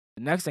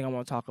The next thing I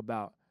want to talk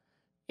about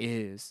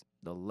is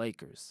the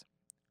Lakers.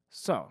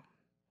 So,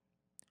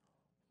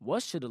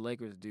 what should the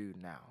Lakers do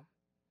now?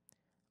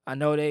 I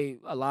know a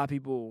lot of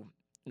people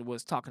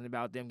was talking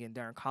about them getting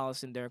Darren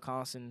Collison. Darren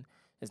Collison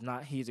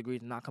he's agreed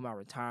to not come out of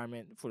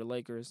retirement for the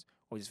Lakers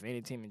or just for any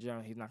team in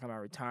general. He's not coming out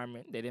of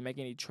retirement. They didn't make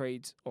any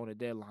trades on the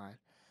deadline.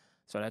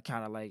 So that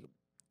kind of like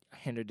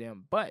hindered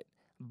them. But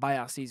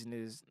buyout season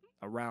is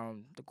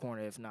around the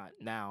corner, if not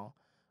now.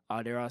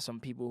 There are some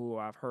people who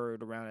I've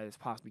heard around that is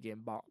possibly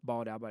getting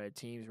balled out by their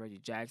teams. Reggie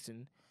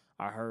Jackson.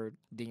 I heard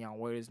Deion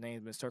Waiters'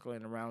 name's been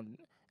circling around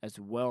as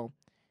well.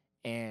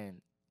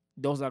 And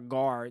those are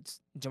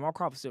guards. Jamal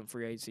Crawford's still in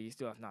free agency. He's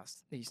still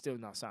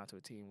not signed to a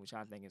team, which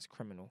I think is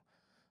criminal.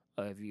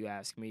 If you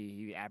ask me,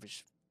 he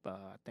averaged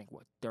I think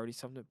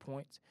 30-something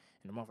points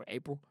in the month of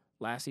April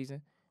last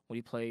season when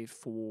he played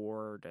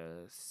for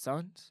the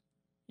Suns.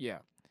 Yeah,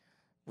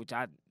 which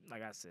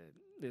like I said,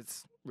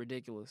 it's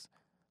ridiculous.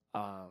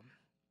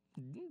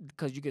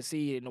 Because you can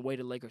see in the way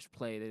the Lakers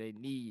play that they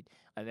need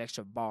an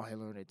extra ball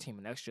handler on their team,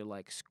 an extra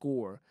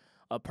scorer,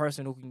 a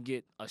person who can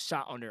get a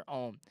shot on their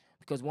own.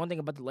 Because one thing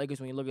about the Lakers,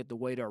 when you look at the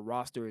way their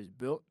roster is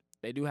built,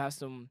 they do have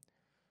some.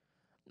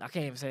 I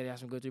can't even say they have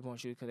some good 3-point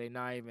shooters because they're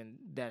not even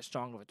that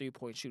strong of a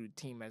 3-point shooting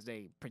team as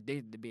they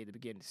predicted to be at the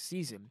beginning of the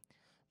season.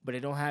 But they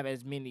don't have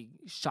as many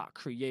shot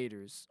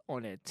creators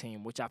on that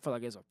team, which I feel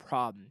like is a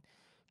problem.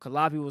 Because a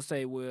lot of people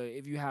say, well,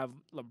 if you have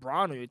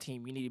LeBron on your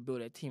team, you need to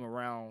build that team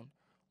around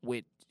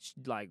with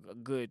a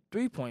good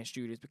 3-point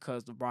shooters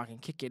because LeBron can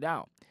kick it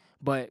out.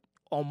 But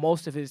on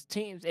most of his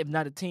teams, if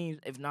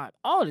not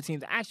all the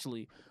teams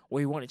actually,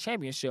 where he won a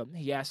championship,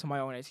 he had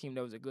somebody on that team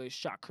that was a good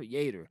shot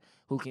creator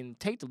who can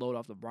take the load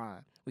off LeBron.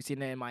 We see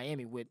that in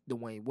Miami with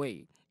Dwayne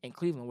Wade, in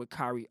Cleveland with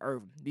Kyrie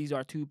Irving. These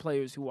are two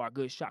players who are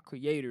good shot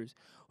creators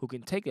who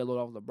can take that load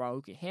off LeBron,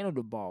 who can handle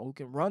the ball, who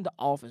can run the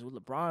offense when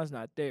LeBron's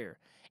not there,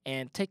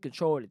 and take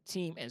control of the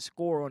team and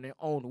score on their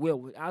own will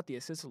without the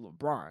assist of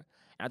LeBron. And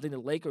I think the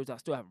Lakers are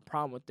still having a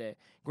problem with that.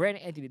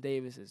 Granted, Anthony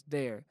Davis is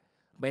there,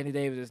 but Anthony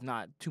Davis is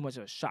not too much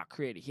of a shot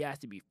creator. He has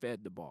to be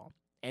fed the ball.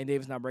 Anthony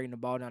Davis not bringing the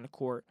ball down the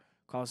court,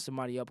 calling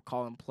somebody up,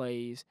 calling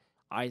plays,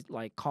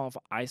 calling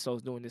for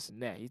ISOs, doing this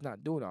and that. He's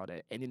not doing all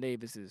that. Anthony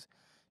Davis is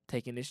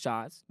taking his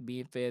shots,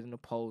 being fed in the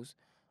post,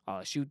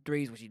 shoot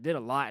threes, which he did a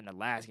lot in the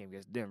last game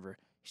against Denver.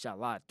 He shot a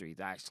lot of threes,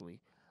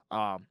 actually.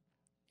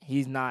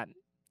 He's not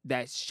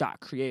that shot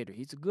creator.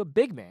 He's a good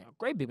big man, a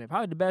great big man,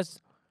 probably the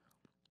best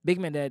big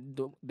man that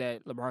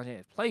LeBron James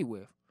has played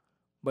with.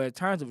 But in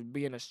terms of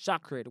being a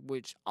shot creator,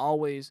 which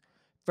always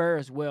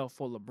fares well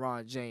for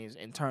LeBron James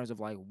in terms of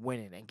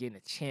winning and getting a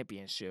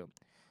championship,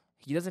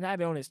 he doesn't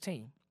have it on his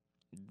team.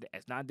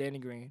 It's not Danny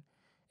Green.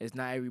 It's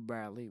not Avery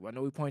Bradley. I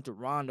know we point to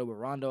Rondo, but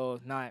Rondo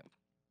is not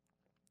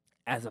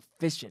as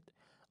efficient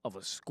of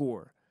a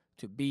scorer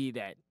to be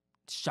that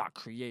shot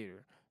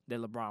creator that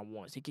LeBron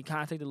wants. He can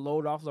kind of take the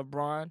load off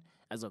LeBron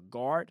as a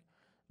guard,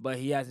 but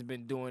he hasn't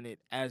been doing it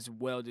as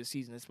well this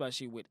season,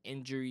 especially with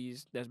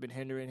injuries that's been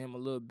hindering him a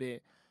little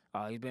bit.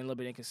 He's been a little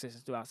bit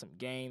inconsistent throughout some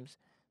games.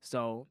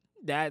 So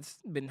that's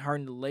been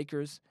hurting the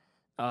Lakers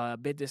a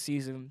bit this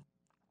season.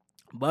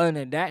 But other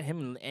than that, him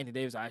and Anthony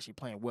Davis are actually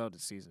playing well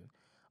this season.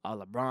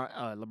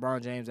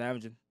 LeBron James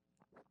averaging,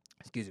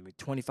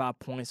 25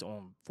 points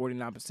on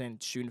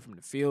 49% shooting from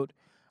the field,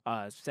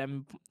 about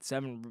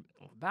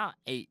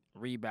 8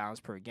 rebounds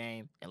per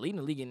game, and leading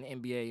the league in the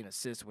NBA in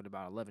assists with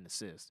about 11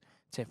 assists,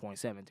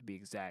 10.7 to be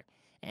exact.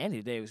 And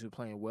Anthony Davis, who's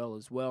playing well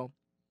as well,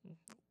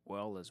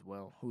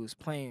 who is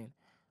playing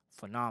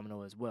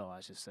phenomenal as well,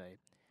 I should say,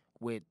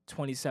 with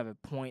 27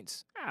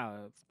 points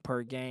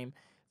per game,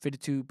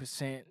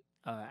 52%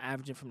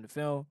 averaging from the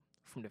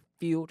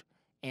field,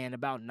 and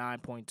about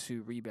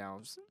 9.2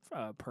 rebounds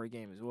per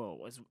game as well,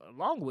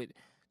 along with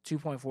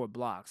 2.4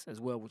 blocks as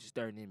well, which is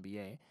third in the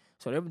NBA.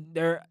 So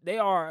they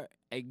are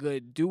a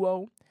good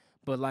duo,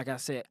 but like I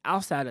said,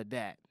 outside of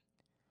that,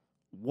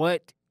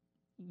 what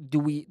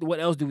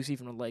else do we see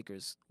from the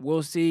Lakers?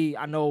 We'll see.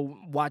 I know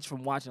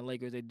watching the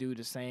Lakers, they do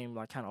the same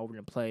kind of over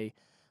the play.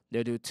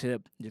 They'll do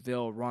tip.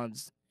 JaVale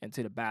runs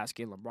into the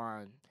basket.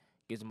 LeBron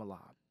gives him a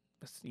lob.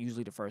 That's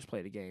usually the first play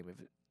of the game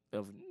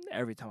of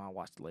every time I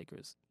watch the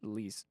Lakers, at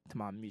least to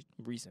my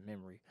recent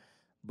memory.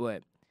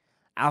 But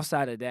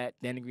outside of that,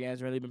 Danny Green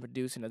hasn't really been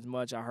producing as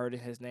much. I heard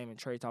his name in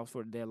trade talks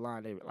for the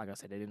deadline. Like I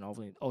said, they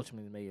didn't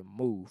ultimately make a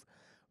move.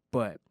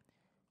 But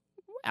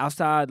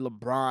outside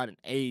LeBron and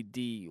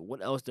AD,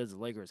 what else does the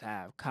Lakers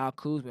have? Kyle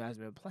Kuzma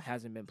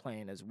hasn't been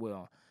playing as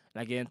well.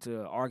 And I get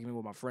into an argument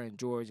with my friend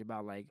George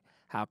about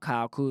how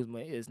Kyle Kuzma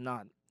is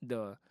not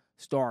the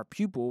star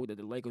pupil that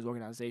the Lakers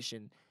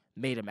organization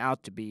made him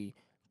out to be,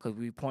 because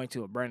we point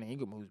to a Brandon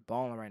Ingram who's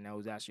balling right now,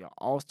 who's actually an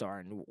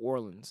all-star in New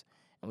Orleans,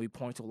 and we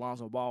point to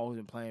Alonzo Ball, who's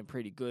been playing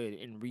pretty good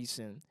in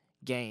recent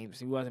games.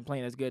 He wasn't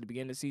playing as good at the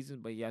beginning of the season,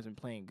 but he has been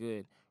playing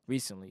good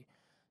recently.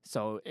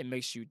 So it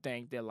makes you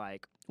think that,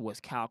 was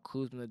Kyle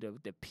Kuzma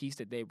the piece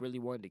that they really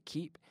wanted to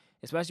keep,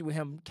 especially with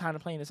him kind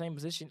of playing the same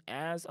position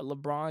as a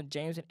LeBron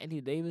James and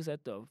Anthony Davis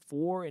at the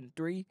 4 and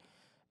 3.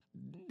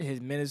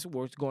 His minutes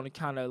were going to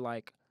kind of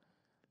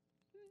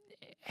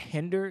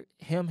hinder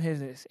him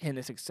his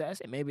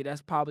success, and maybe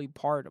that's probably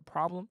part of the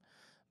problem.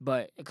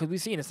 But because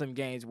we've seen in some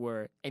games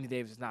where Anthony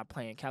Davis is not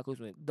playing, Cal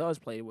Kuzma does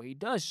play where he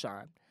does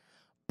shine.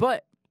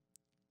 But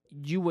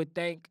you would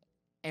think,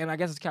 and I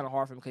guess it's kind of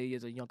hard for him because he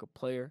is a younger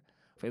player,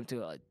 for him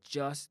to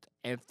adjust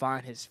and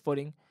find his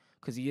footing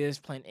because he is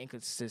playing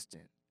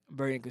inconsistent,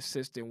 very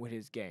inconsistent with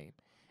his game.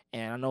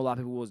 And I know a lot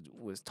of people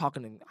was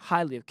talking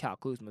highly of Cal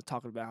Kuzma,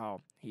 talking about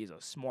how he's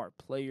a smart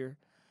player.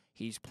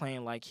 He's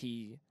playing like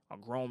he a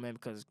grown man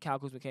because Cal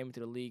Kuzma came into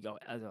the league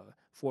as a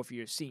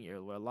fourth-year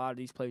senior, where a lot of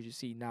these players you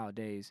see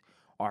nowadays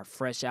are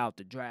fresh out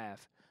the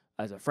draft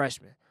as a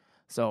freshman.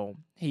 So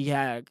he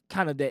had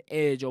kind of that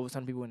edge over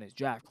some people in his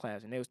draft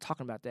class, and they was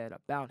talking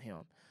about him.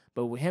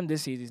 But with him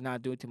this season, he's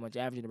not doing too much,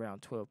 averaging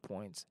around 12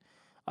 points,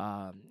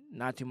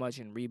 not too much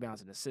in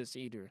rebounds and assists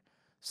either.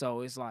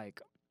 So it's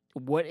like,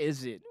 what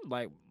is it?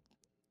 Like,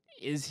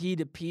 is he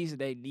the piece that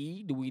they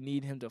need? Do we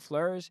need him to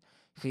flourish?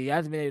 Because he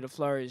hasn't been able to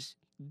flourish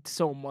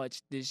so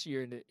much this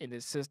year in the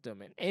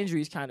system. And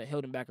injuries kind of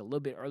held him back a little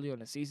bit earlier in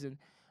the season.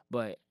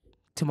 But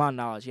to my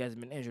knowledge, he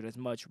hasn't been injured as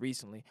much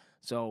recently.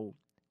 So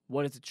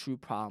what is the true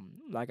problem?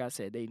 Like I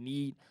said, they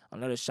need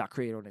another shot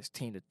creator on this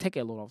team to take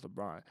a load off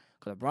LeBron.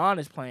 Because LeBron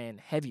is playing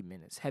heavy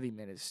minutes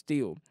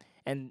still.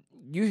 And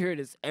you hear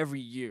this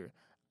every year.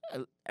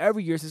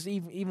 Every year since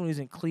even when he was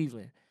in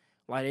Cleveland.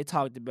 Like they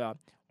talked about,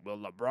 well,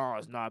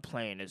 LeBron's not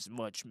playing as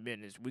much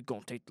minutes. We're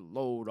going to take the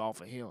load off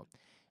of him.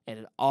 And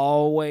it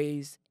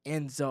always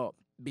ends up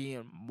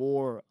being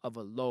more of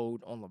a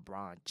load on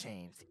LeBron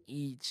James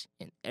each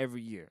and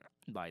every year.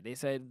 Like they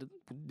said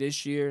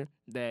this year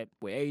that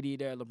with AD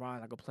there,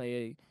 LeBron's not going to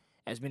play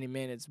as many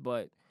minutes,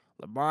 but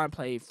LeBron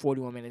played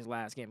 41 minutes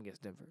last game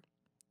against Denver.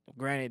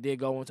 Granted, it did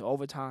go into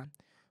overtime,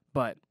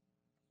 but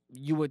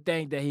you would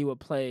think that he would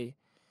play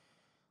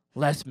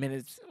less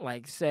minutes,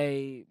 like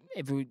say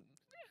if we,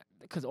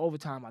 because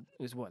overtime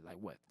was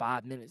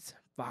 5 minutes,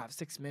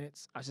 6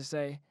 minutes, I should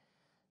say.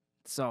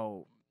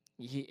 So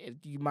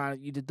if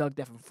you deduct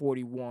that from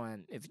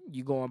 41, if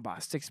you go on by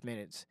 6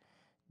 minutes,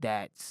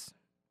 that's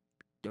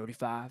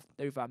 35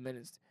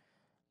 minutes.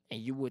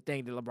 And you would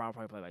think that LeBron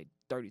probably played like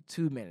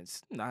 32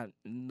 minutes. A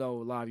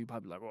lot of you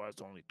probably like, oh,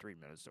 it's only 3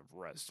 minutes of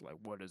rest. Like,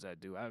 what does that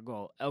do? I'll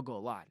go a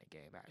lot in the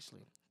game,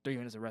 actually. 3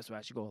 minutes of rest will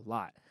actually go a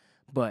lot.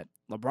 But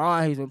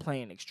LeBron, he's been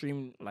playing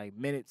extreme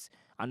minutes.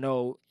 I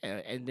know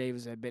Ed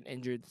Davis had been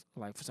injured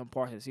for some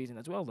parts of the season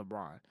as well as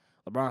LeBron.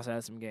 LeBron's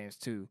had some games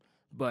too.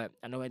 But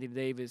I know Anthony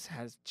Davis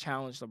has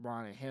challenged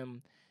LeBron and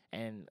him,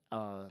 and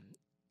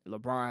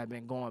LeBron have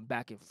been going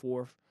back and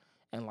forth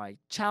and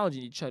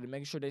challenging each other,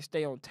 making sure they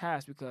stay on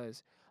task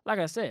because, like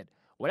I said,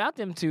 without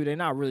them two, they're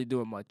not really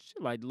doing much.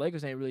 The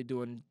Lakers ain't really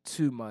doing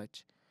too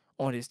much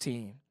on this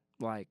team.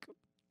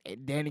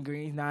 Danny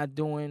Green's not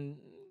doing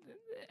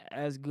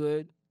as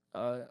good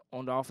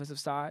on the offensive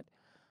side,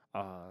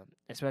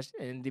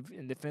 especially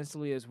in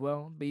defensively as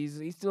well. But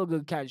he's still a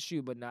good catch and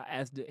shoot, but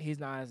he's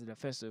not as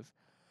defensive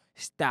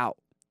stout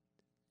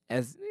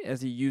as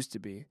he used to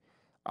be.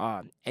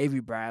 Avery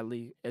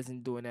Bradley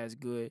isn't doing as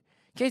good.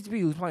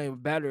 KCP was playing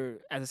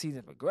better as the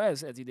season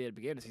progressed as he did at the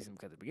beginning of the season,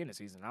 because at the beginning of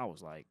the season I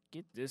was like,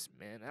 get this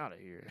man out of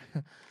here.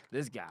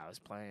 This guy was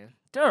playing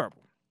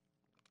terrible.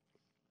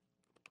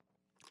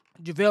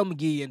 JaVale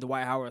McGee and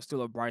Dwight Howard are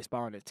still a bright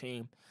spot on the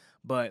team,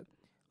 but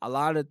a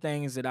lot of the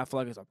things that I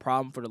feel like is a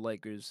problem for the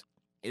Lakers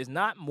is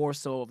not more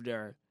so of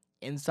their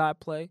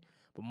inside play,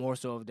 but more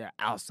so of their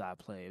outside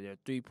play, their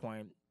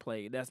three-point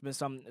play. That's been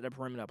something, their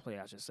perimeter play,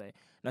 I should say. And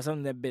that's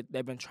something that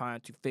they've been trying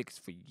to fix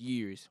for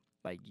years.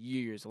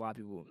 Years. A lot of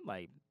people,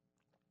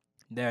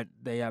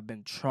 they have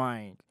been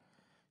trying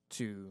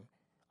to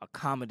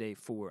accommodate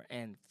for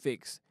and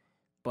fix.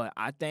 But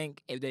I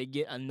think if they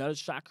get another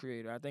shot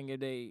creator, I think if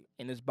they,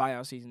 in this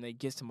buyout season, they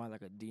get somebody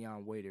like a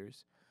Deion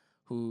Waiters,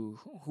 who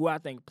I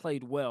think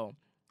played well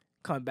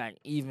coming back,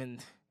 even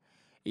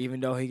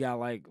though he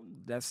got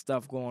that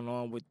stuff going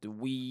on with the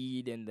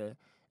weed and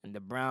the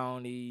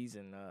brownies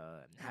and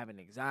having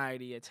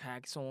anxiety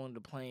attacks on the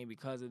plane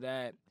because of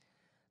that.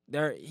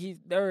 There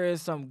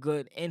is some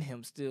good in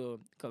him still.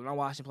 Because when I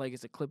watched him play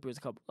against the Clippers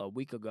a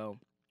week or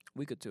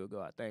two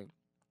ago, I think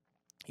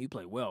he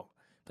played well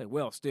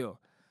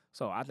still.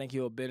 So I think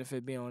he'll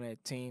benefit being on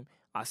that team.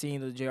 I seen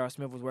that J.R.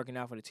 Smith was working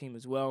out for the team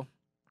as well.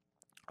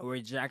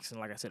 Ray Jackson,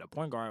 like I said, a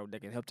point guard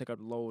that can help take up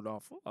the load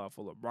off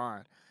for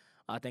LeBron.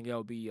 I think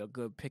it'll be a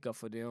good pickup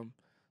for them.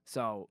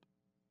 So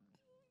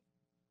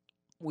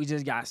we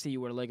just gotta see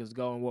where the Lakers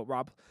go and what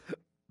Rob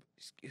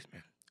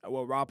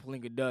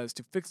Pelinka does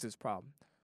to fix this problem.